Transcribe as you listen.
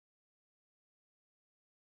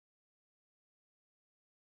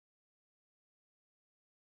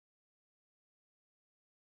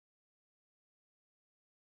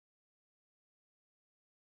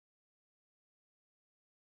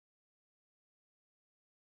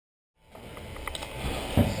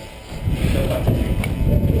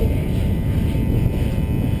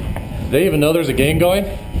they even know there's a game going?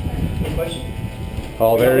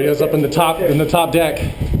 Oh, there he is up in the top deck.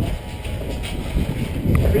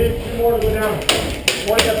 Two more to go down.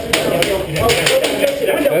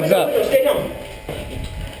 Heads up. Stay down.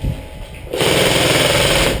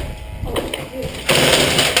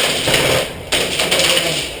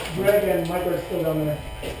 Greg and Mike are still down there.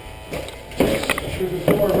 There's a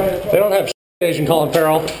door right across. They don't have Asian Colin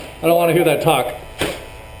Farrell. I don't want to hear that talk.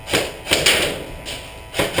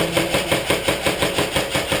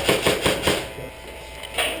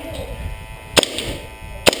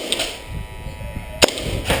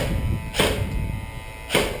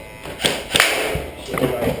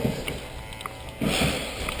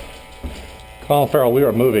 Colin Farrell, we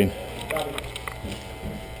are moving.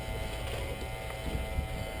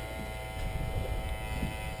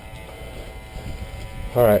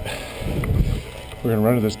 All right, we're gonna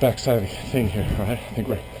run to this backside of the thing here. All right, I think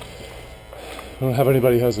we don't have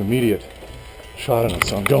anybody who has an immediate shot on it,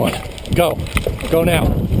 so I'm going. Go now.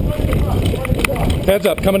 Heads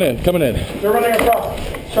up, coming in. They're running across.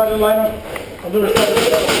 Try to line up. I'll do a shot.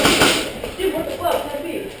 Dude, what the fuck? 10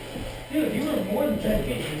 feet. Dude, you were more than 10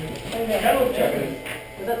 feet. That was 10 feet.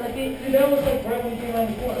 Was that 10 feet? Dude, that was like right when you came around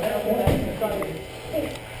the corner. That was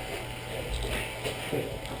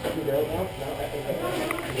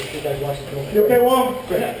You okay, Wong?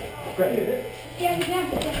 Great. Yeah, you can.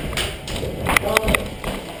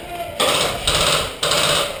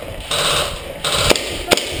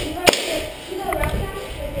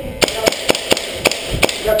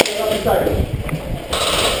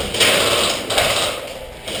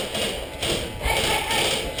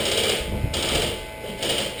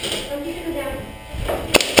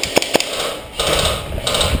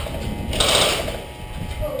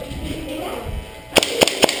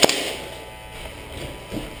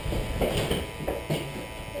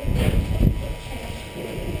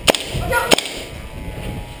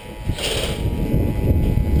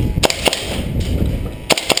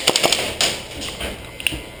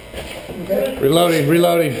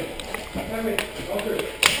 Reloading.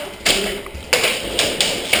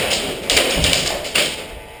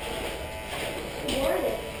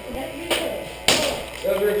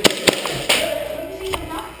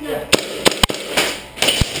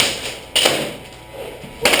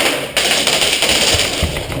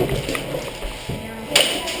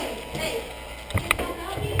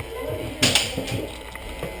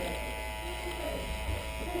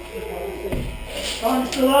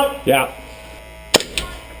 Still up? Yeah.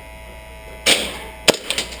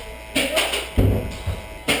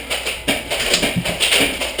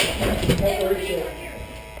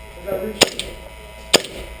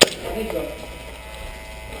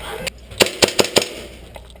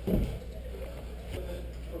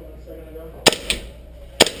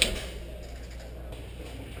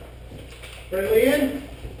 Ready in?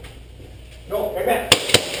 No, right back.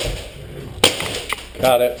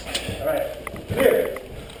 Got it. All right. Clear.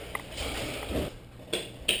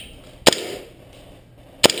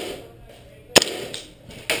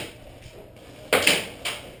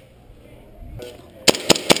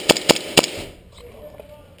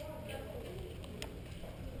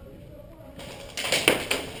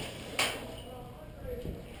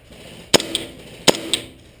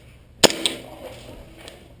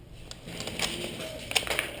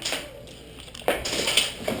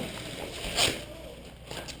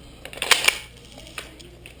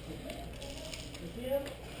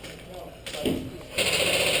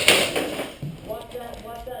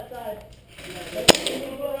 Watch that side.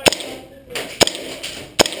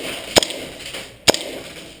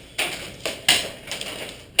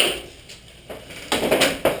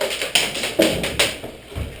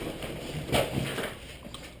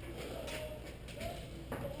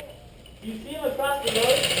 You see him across the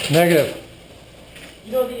road? Negative.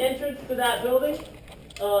 You know the entrance to that building?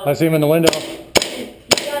 I see him in the window. He's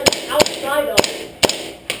outside of it.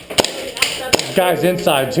 This guy's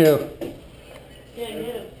inside too. Can't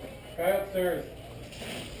get him. Guy upstairs.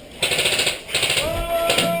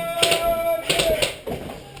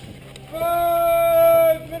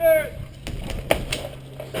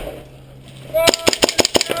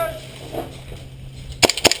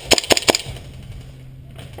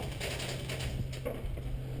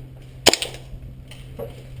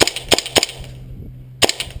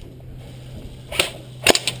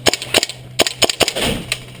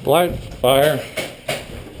 Light fire.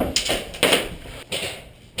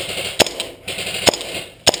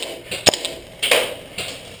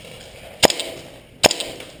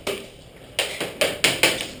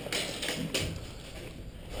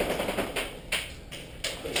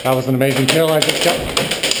 That was an amazing kill I just got.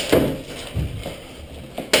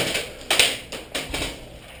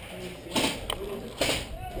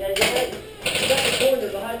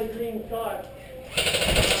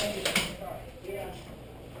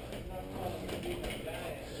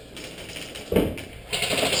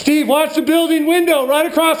 leave. Watch the building window right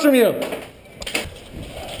across from you.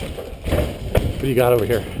 What do you got over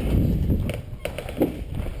here?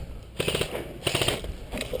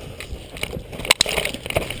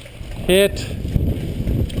 Hit.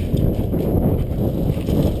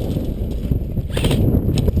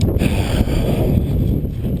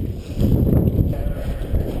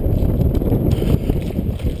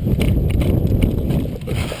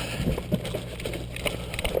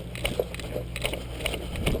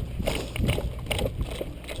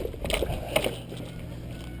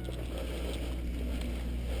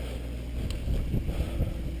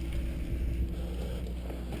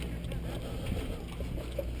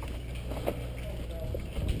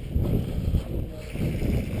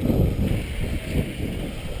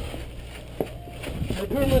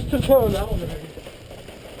 That one.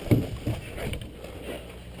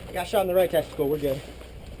 Got shot in the right testicle, we're good.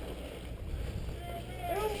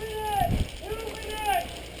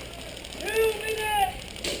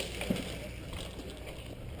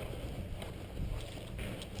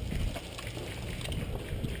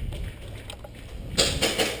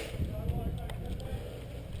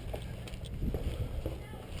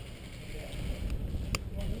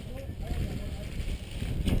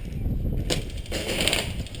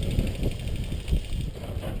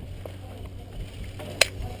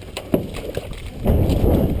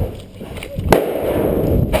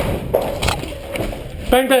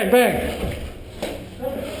 Bang, bang, bang.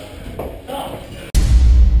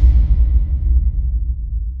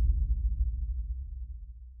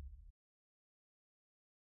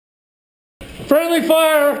 Friendly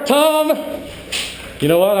fire, Tom. You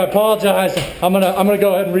know what? I apologize. I'm gonna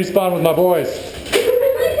go ahead and respawn with my boys.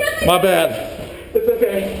 My bad. It's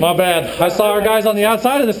okay. My bad. I saw our guys on the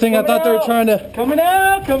outside of this thing. I thought they were trying to. Coming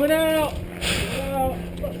out, coming out.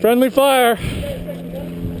 Friendly fire.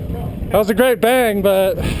 That was a great bang,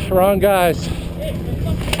 but wrong guys.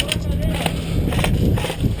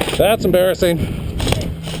 That's embarrassing.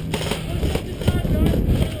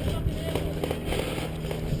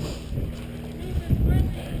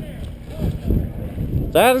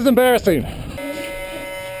 That is embarrassing.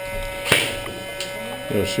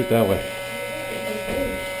 Go shoot that way.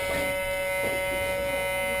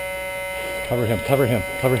 Cover him, cover him,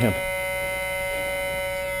 cover him.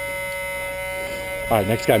 All right,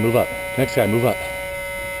 next guy, move up. Next guy, move up.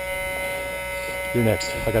 You're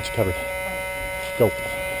next. I got you covered. Go.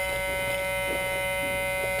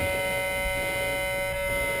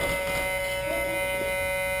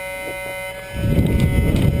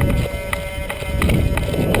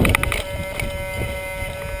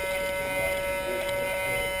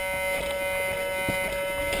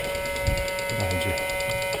 Behind you.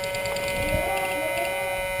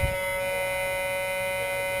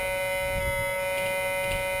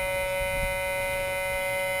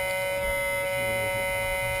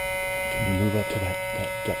 Move up to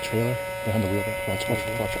that trailer behind the wheel there. Watch right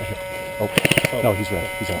here. Oh, no, he's red.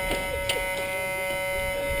 He's out.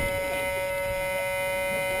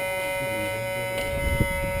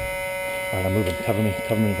 All right, I'm moving. Cover me.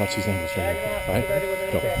 Watch these angles right here. All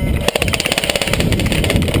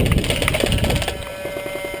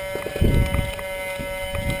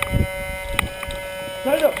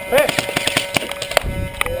right, go. Hey!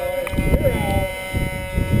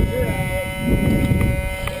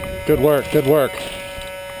 Good work, good work.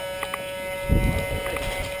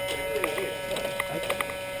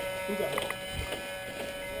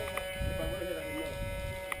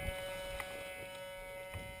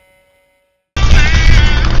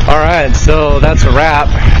 Alright, so that's a wrap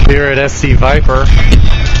here at SC Viper.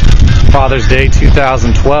 Father's Day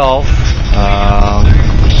 2012.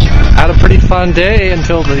 Had a pretty fun day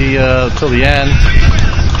until the end,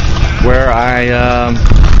 where I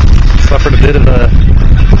suffered a bit of a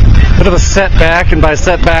setback, and by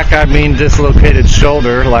setback I mean dislocated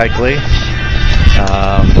shoulder, likely.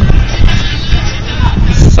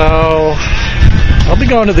 So I'll be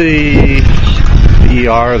going to the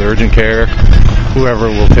ER, the urgent care, whoever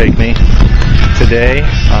will take me today.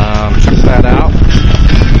 Check that out.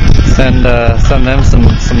 Send them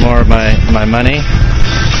some more of my money.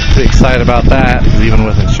 Pretty excited about that, because even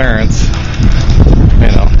with insurance,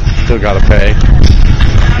 you know, still got to pay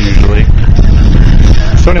usually.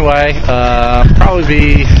 So anyway, probably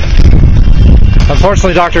be.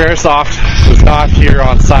 Unfortunately, Dr. Airsoft was not here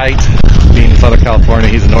on site, being in Southern California.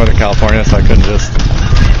 He's in Northern California, so I couldn't just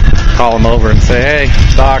call him over and say,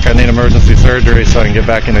 "Hey, Doc, I need emergency surgery so I can get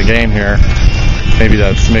back in the game here." Maybe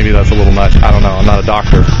that's a little much. I don't know. I'm not a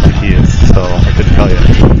doctor like he is, so I couldn't tell you.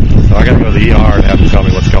 So I got to go to the ER and have him tell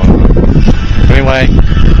me what's going on. Anyway,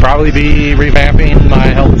 probably be revamping my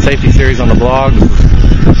health and safety series on the blog.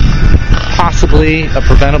 possibly a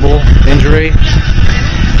preventable injury.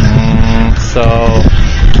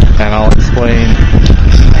 And I'll explain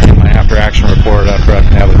in my after-action report after I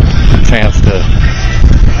have a chance to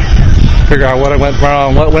figure out what went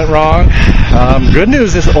wrong. Good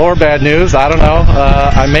news or bad news, I don't know.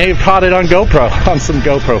 I may have caught it on GoPro, on some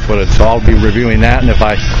GoPro footage, so I'll be reviewing that. And if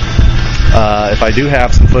I do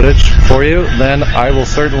have some footage for you, then I will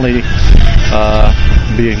certainly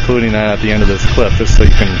be including that at the end of this clip, just so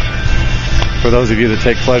you can, for those of you that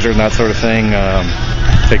take pleasure in that sort of thing,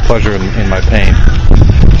 take pleasure in my pain.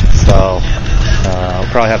 So I'll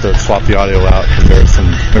probably have to swap the audio out because there's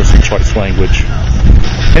some choice language.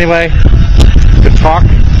 Anyway, good talk.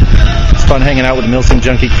 It's fun hanging out with the MilSim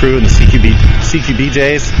Junkie crew and the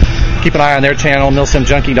CQBJs. Keep an eye on their channel,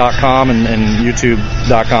 milsimjunkie.com and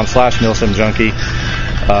youtube.com/MilSim Junkie,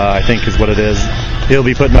 I think is what it is. He'll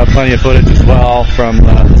be putting up plenty of footage as well from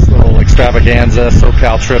this little extravaganza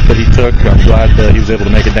SoCal trip that he took. I'm glad that he was able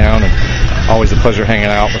to make it down, and always a pleasure hanging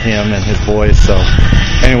out with him and his boys. So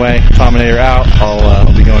anyway, Tominator out. I'll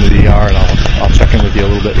be going to the ER, and I'll check in with you a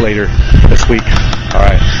little bit later this week. All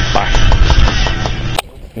right, bye.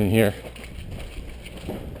 In here.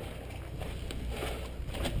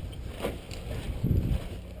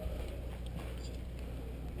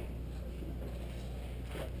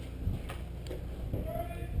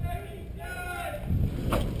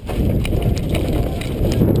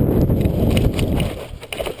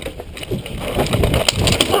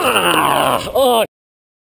 Oh.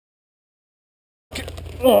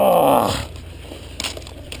 Oh.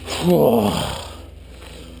 Oh.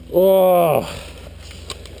 Oh.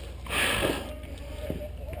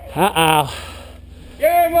 Uh-oh.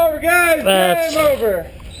 Game over, guys! Game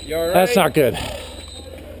over! You all right? That's not good.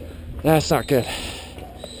 That's not good.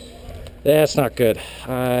 That's not good.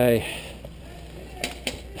 What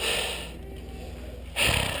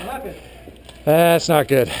happened? That's not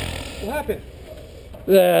good. What happened?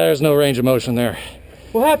 There's no range of motion there.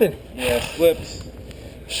 What happened? Yeah, slipped.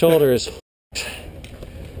 Shoulder is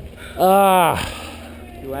Ah.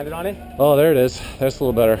 You landed on it? Oh, there it is. That's a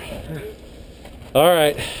little better. All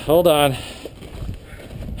right, hold on.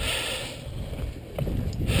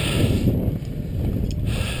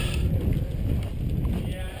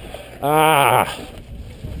 Ah.